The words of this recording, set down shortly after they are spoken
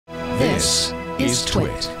This is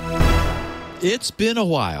TWiT. It's been a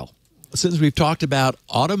while since we've talked about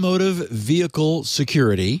automotive vehicle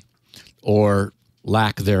security, or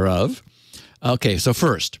lack thereof. Okay, so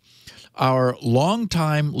first, our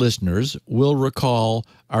longtime listeners will recall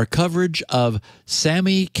our coverage of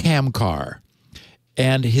Sammy Kamkar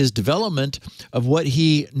and his development of what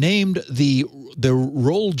he named the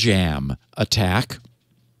roll jam attack.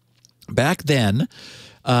 Back then,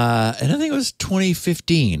 and I think it was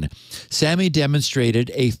 2015, Sammy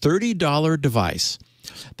demonstrated a $30 device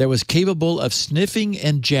that was capable of sniffing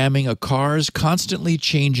and jamming a car's constantly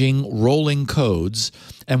changing rolling codes.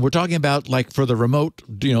 And we're talking about, like, for the remote,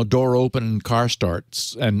 door open and car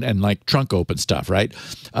starts and like trunk open stuff, right?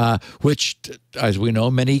 Which, as we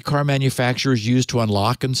know, many car manufacturers use to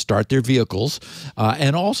unlock and start their vehicles,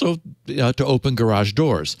 and also to open garage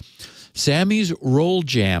doors. Sammy's roll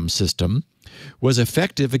jam system was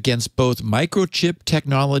effective against both microchip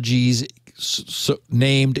technologies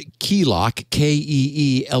named Keylock,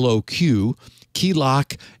 K-E-E-L-O-Q,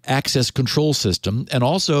 Keylock Access Control System, and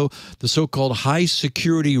also the so-called High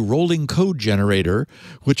Security Rolling Code Generator,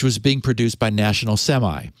 which was being produced by National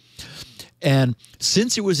Semi. And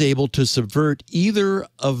since it was able to subvert either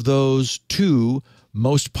of those two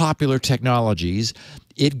most popular technologies,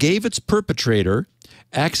 it gave its perpetrator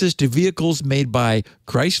access to vehicles made by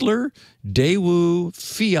Chrysler, Daewoo,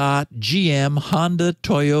 Fiat, GM, Honda,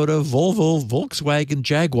 Toyota, Volvo, Volkswagen,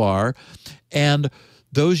 Jaguar, and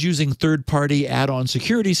those using third-party add-on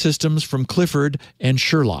security systems from Clifford and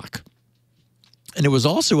Sherlock. And it was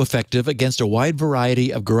also effective against a wide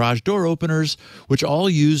variety of garage door openers, which all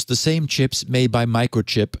used the same chips made by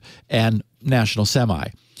Microchip and National Semi.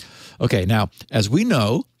 Okay, now, as we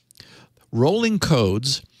know, rolling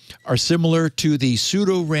codes are similar to the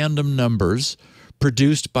pseudo-random numbers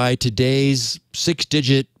produced by today's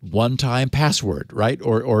 6-digit one-time password, right?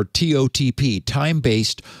 Or TOTP,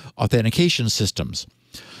 time-based authentication systems.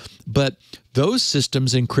 But those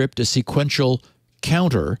systems encrypt a sequential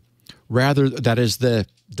counter, rather, that is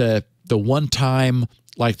the one-time,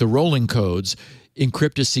 like the rolling codes,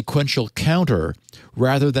 encrypt a sequential counter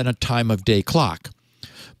rather than a time-of-day clock.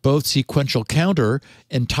 Both sequential counter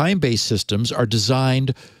and time-based systems are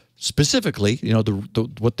designed specifically,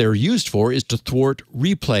 what they're used for is to thwart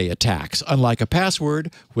replay attacks. Unlike a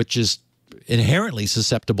password, which is inherently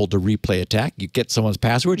susceptible to replay attack. You get someone's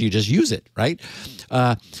password, you just use it, right?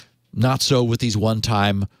 Not so with these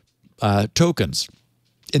one-time tokens.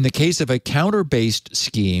 In the case of a counter-based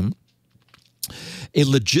scheme, a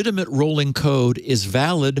legitimate rolling code is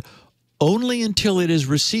valid only until it is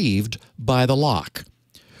received by the lock,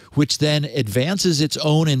 which then advances its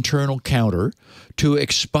own internal counter to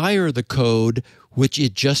expire the code which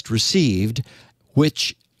it just received,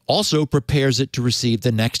 which also prepares it to receive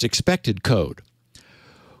the next expected code.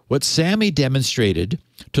 What Sammy demonstrated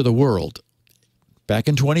to the world back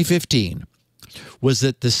in 2015 was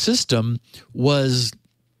that the system was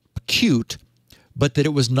cute, but that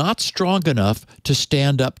it was not strong enough to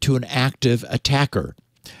stand up to an active attacker.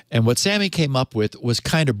 And what Sammy came up with was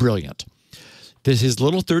kind of brilliant. His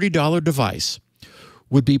little $30 device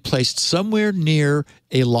would be placed somewhere near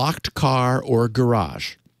a locked car or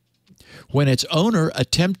garage. When its owner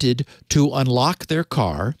attempted to unlock their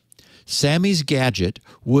car, Sammy's gadget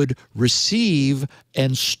would receive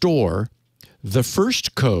and store the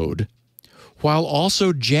first code while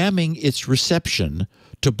also jamming its reception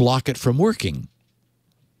to block it from working.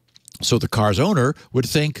 So the car's owner would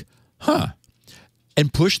think,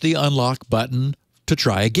 and push the unlock button to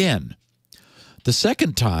try again. The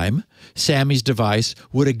second time, Sammy's device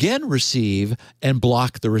would again receive and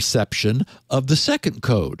block the reception of the second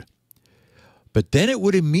code. But then it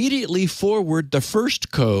would immediately forward the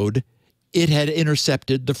first code it had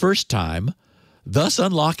intercepted the first time, thus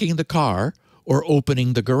unlocking the car or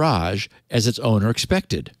opening the garage as its owner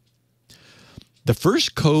expected. The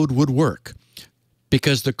first code would work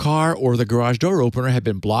because the car or the garage door opener had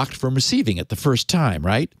been blocked from receiving it the first time,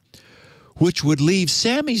 right? Which would leave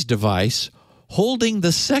Sammy's device holding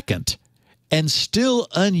the second and still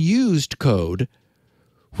unused code,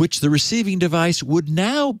 which the receiving device would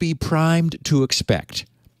now be primed to expect,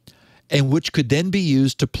 and which could then be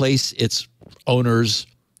used to place its owner's,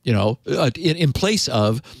 in place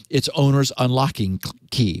of its owner's unlocking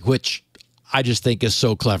key, which I just think is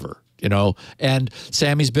so clever, And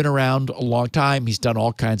Sammy's been around a long time. He's done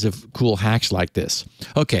all kinds of cool hacks like this.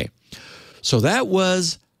 Okay, so that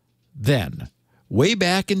was then. Way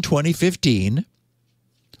back in 2015,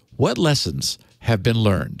 what lessons have been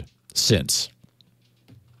learned since?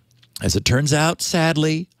 As it turns out,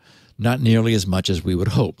 sadly, not nearly as much as we would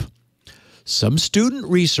hope. some student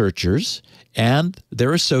researchers and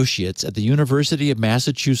their associates at the University of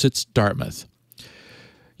Massachusetts, Dartmouth,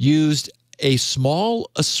 used a small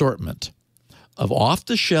assortment of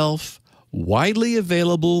off-the-shelf, widely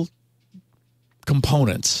available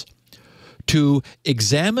components to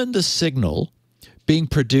examine the signal being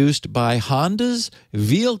produced by Honda's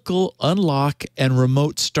vehicle unlock and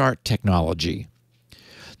remote start technology.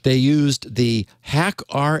 They used the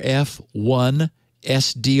HackRF1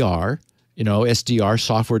 SDR, SDR,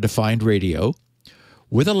 software-defined radio,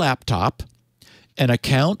 with a laptop, an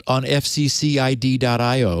account on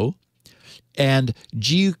fccid.io, and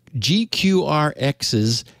GQRX's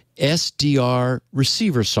SDR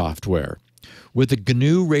receiver software with the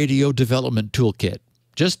GNU radio development toolkit.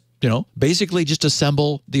 Basically just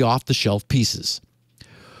assemble the off-the-shelf pieces.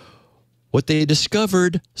 What they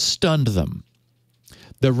discovered stunned them.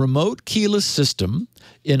 The remote keyless system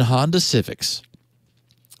in Honda Civics,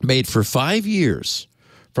 made for 5 years,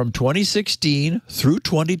 from 2016 through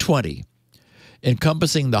 2020,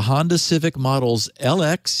 encompassing the Honda Civic models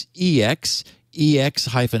LX, EX,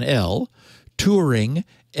 EX-L, Touring,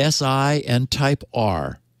 SI, and Type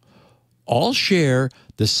R, all share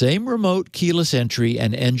the same remote keyless entry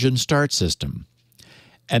and engine start system.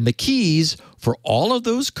 And the keys for all of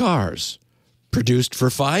those cars, produced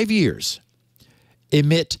for 5 years,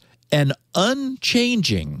 emit an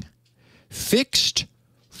unchanging, fixed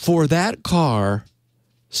for that car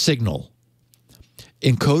signal,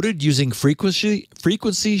 encoded using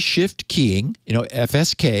frequency shift keying,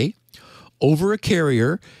 FSK, over a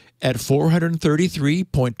carrier at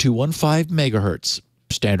 433.215 megahertz,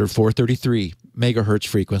 standard 433 megahertz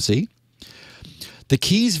frequency. The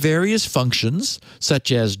key's various functions, such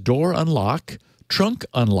as door unlock, trunk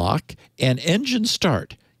unlock, and engine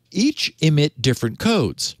start, each emit different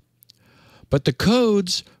codes. But the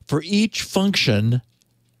codes for each function,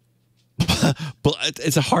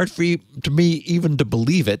 it's hard for me even to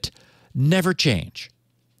believe it, never change.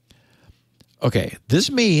 Okay,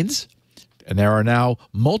 this means, and there are now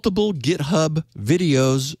multiple GitHub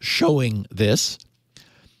videos showing this,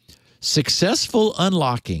 successful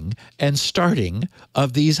unlocking and starting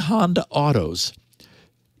of these Honda autos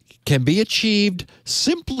can be achieved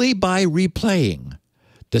simply by replaying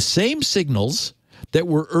the same signals that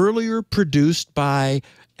were earlier produced by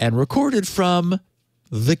and recorded from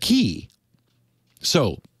the key.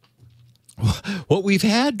 So, what we've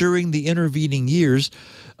had during the intervening years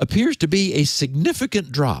appears to be a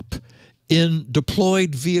significant drop in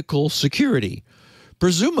deployed vehicle security,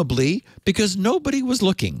 presumably because nobody was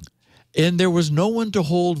looking and there was no one to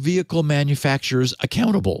hold vehicle manufacturers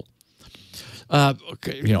accountable.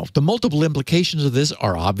 The multiple implications of this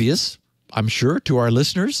are obvious, I'm sure, to our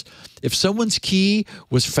listeners. If someone's key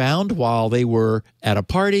was found while they were at a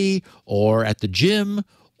party or at the gym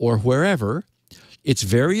or wherever, its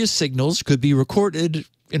various signals could be recorded,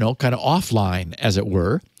 kind of offline, as it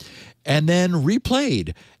were, and then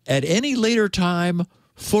replayed at any later time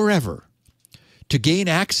forever to gain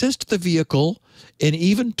access to the vehicle and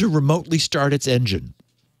even to remotely start its engine.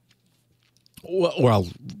 Well,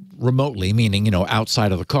 remotely, meaning,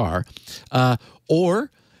 outside of the car,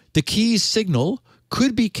 or the key's signal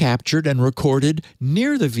could be captured and recorded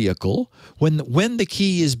near the vehicle when the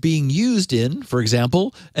key is being used in, for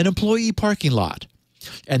example, an employee parking lot.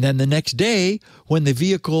 And then the next day, when the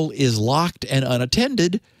vehicle is locked and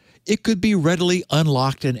unattended, it could be readily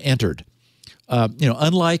unlocked and entered.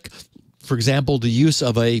 Unlike, for example, the use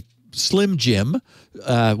of a Slim Jim,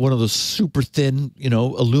 one of those super thin,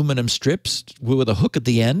 aluminum strips with a hook at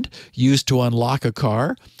the end used to unlock a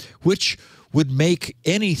car, which would make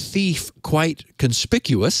any thief quite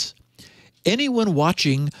conspicuous. Anyone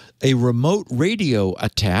watching a remote radio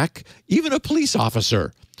attack, even a police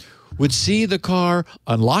officer, would see the car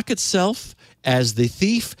unlock itself as the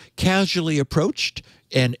thief casually approached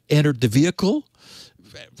and entered the vehicle,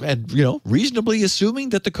 and, reasonably assuming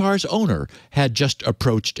that the car's owner had just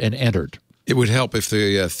approached and entered. It would help if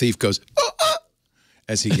the thief goes, "Oh, oh,"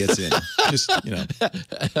 as he gets in. just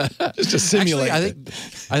to simulate. Actually,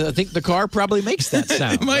 I think the car probably makes that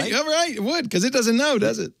sound. It might, right? Right, it would, because it doesn't know,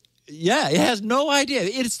 does it? Yeah, it has no idea.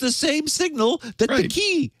 It's the same signal that the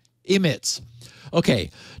key emits. Okay,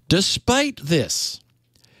 despite this,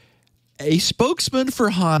 a spokesman for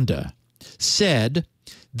Honda said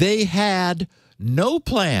they had no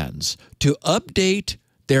plans to update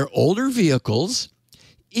their older vehicles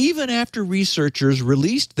even after researchers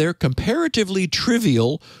released their comparatively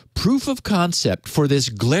trivial proof of concept for this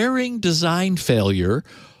glaring design failure,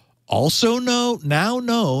 also now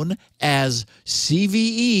known as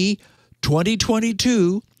CVE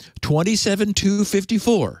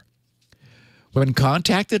 2022-27254. When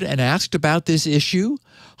contacted and asked about this issue,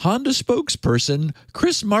 Honda spokesperson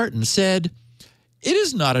Chris Martin said, "It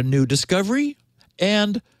is not a new discovery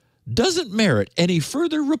and doesn't merit any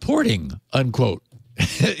further reporting," unquote.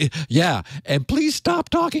 Yeah, and please stop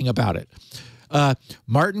talking about it.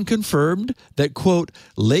 Martin confirmed that, quote,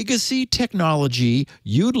 "legacy technology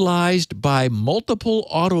utilized by multiple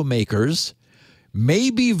automakers may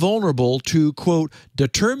be vulnerable to, quote,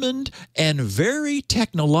 determined and very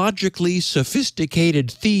technologically sophisticated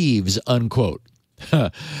thieves," unquote.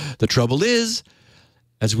 The trouble is,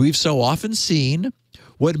 as we've so often seen,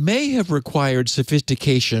 what may have required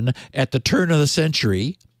sophistication at the turn of the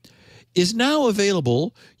century is now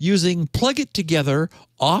available using plug-it-together,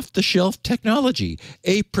 off-the-shelf technology.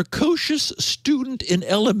 A precocious student in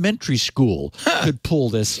elementary school could pull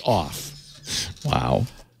this off. Wow.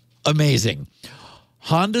 Amazing.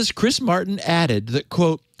 Honda's Chris Martin added that,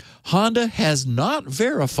 quote, "Honda has not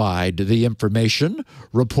verified the information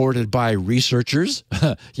reported by researchers,"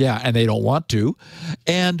 yeah, and they don't want to,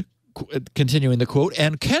 and continuing the quote,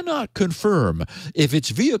 "and cannot confirm if its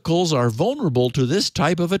vehicles are vulnerable to this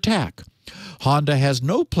type of attack. Honda has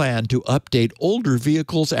no plan to update older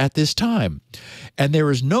vehicles at this time, and there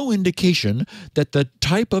is no indication that the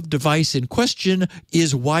type of device in question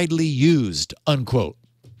is widely used," unquote.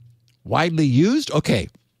 Widely used? Okay.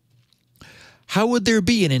 How would there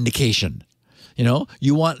be an indication? You know,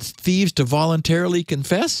 you want thieves to voluntarily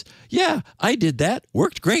confess? Yeah, I did that.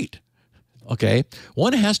 Worked great. Okay.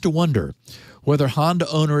 One has to wonder whether Honda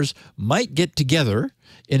owners might get together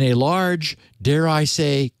in a large, dare I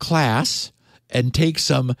say, class and take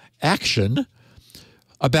some action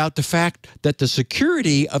about the fact that the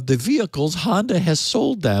security of the vehicles Honda has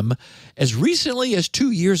sold them as recently as 2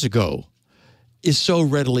 years ago is so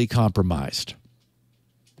readily compromised.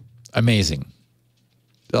 Amazing.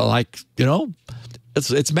 Like, you know,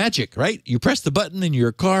 it's magic, right? You press the button and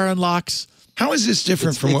your car unlocks. How is this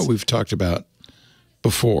different from what we've talked about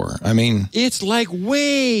before? I mean, it's like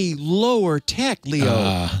way lower tech,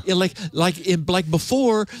 Leo. Like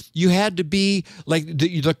before, you had to be like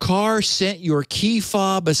the car sent your key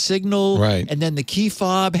fob a signal, right? And then the key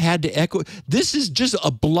fob had to echo. This is just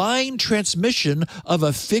a blind transmission of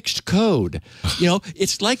a fixed code. You know,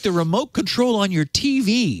 it's like the remote control on your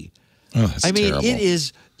TV. Oh, that's terrible.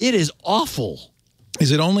 It is awful.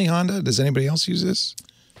 Is it only Honda? Does anybody else use this?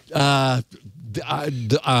 That's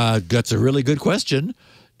a really good question.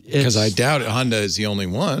 Because I doubt Honda is the only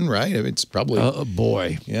one, right? It's probably. Oh,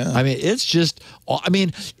 boy. Yeah. I mean, it's just, I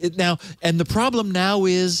mean, now, and the problem now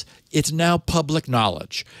is it's now public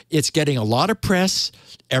knowledge. It's getting a lot of press.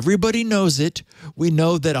 Everybody knows it. We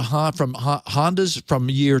know that Honda's from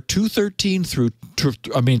year 2013 through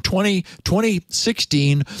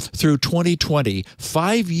 2016 through 2020,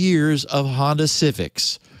 5 years of Honda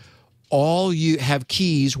Civics. All you have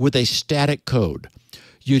keys with a static code.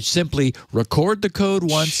 You simply record the code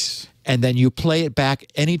once, and then you play it back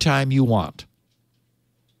anytime you want.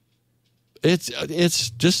 It's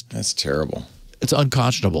just... That's terrible. It's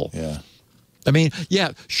unconscionable. Yeah. I mean,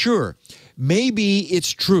 yeah, sure. Maybe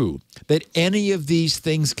it's true that any of these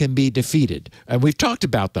things can be defeated, and we've talked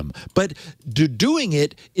about them. But doing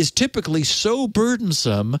it is typically so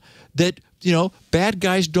burdensome that, you know, bad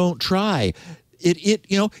guys don't try.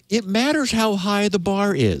 It matters how high the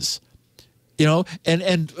bar is. You know,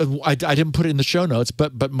 and I didn't put it in the show notes,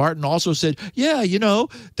 but Martin also said, yeah, you know,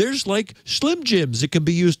 there's like Slim Jims that can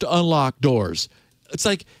be used to unlock doors. It's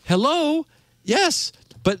like, hello, yes,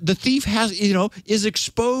 but the thief is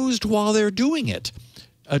exposed while they're doing it,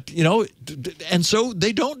 you know, and so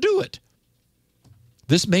they don't do it.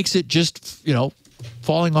 This makes it just, you know,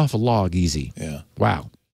 falling off a log easy. Yeah.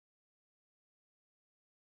 Wow.